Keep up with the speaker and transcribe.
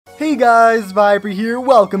Hey guys, Viper here,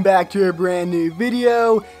 welcome back to a brand new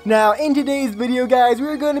video. Now in today's video guys,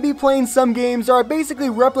 we're going to be playing some games that are basically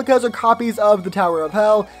replicas or copies of the Tower of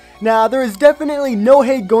Hell. Now there is definitely no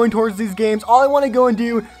hate going towards these games. All I want to go and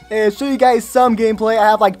do is show you guys some gameplay. I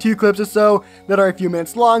have like 2 clips or so that are a few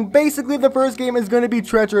minutes long. Basically the first game is going to be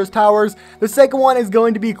Treacherous Towers. The second one is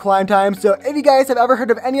going to be Climb Time. So if you guys have ever heard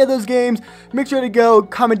of any of those games, make sure to go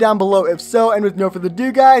comment down below if so. And with no further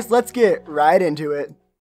ado guys, let's get right into it.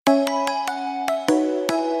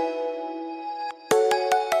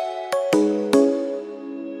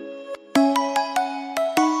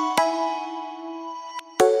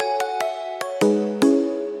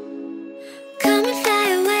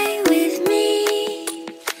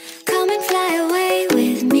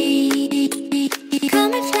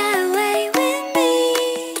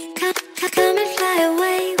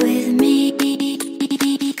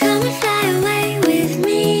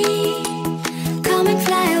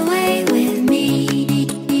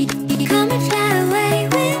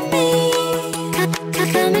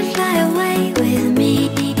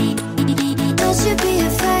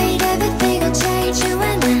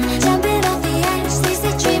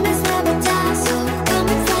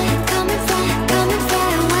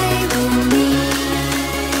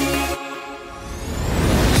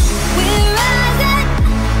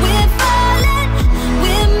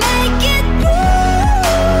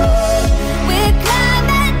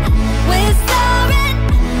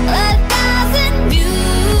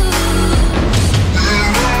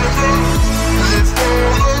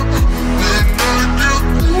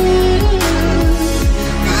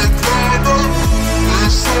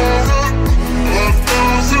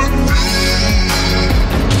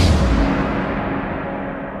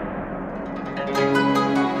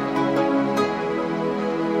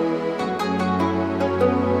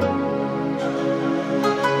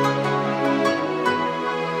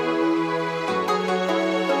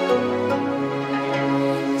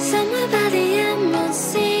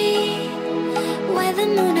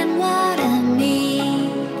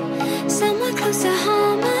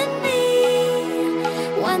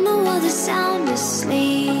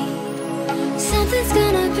 Something's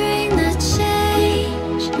gonna bring the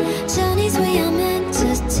change. Journeys we are meant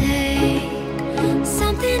to take.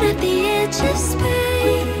 Something at the edge of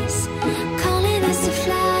space, calling us to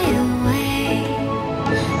fly away.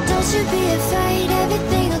 Don't you be afraid,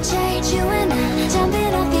 everything will change. You and I,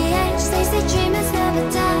 jumping off the edge. They say dreamers never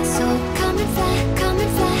die. So come and fly, come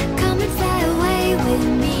and fly, come and fly away with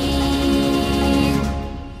me.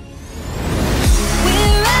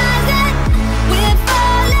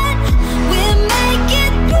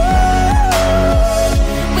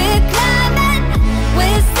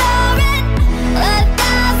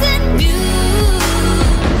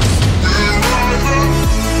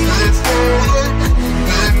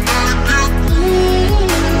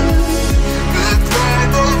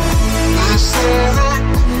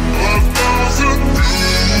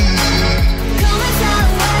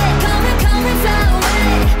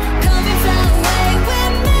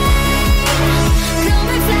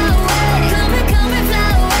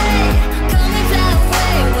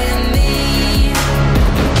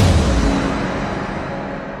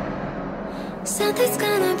 Something's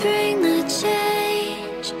gonna bring the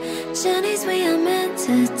change. Journeys we are meant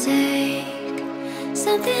to take.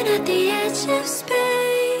 Something at the edge of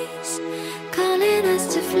space, calling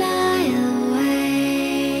us to fly away.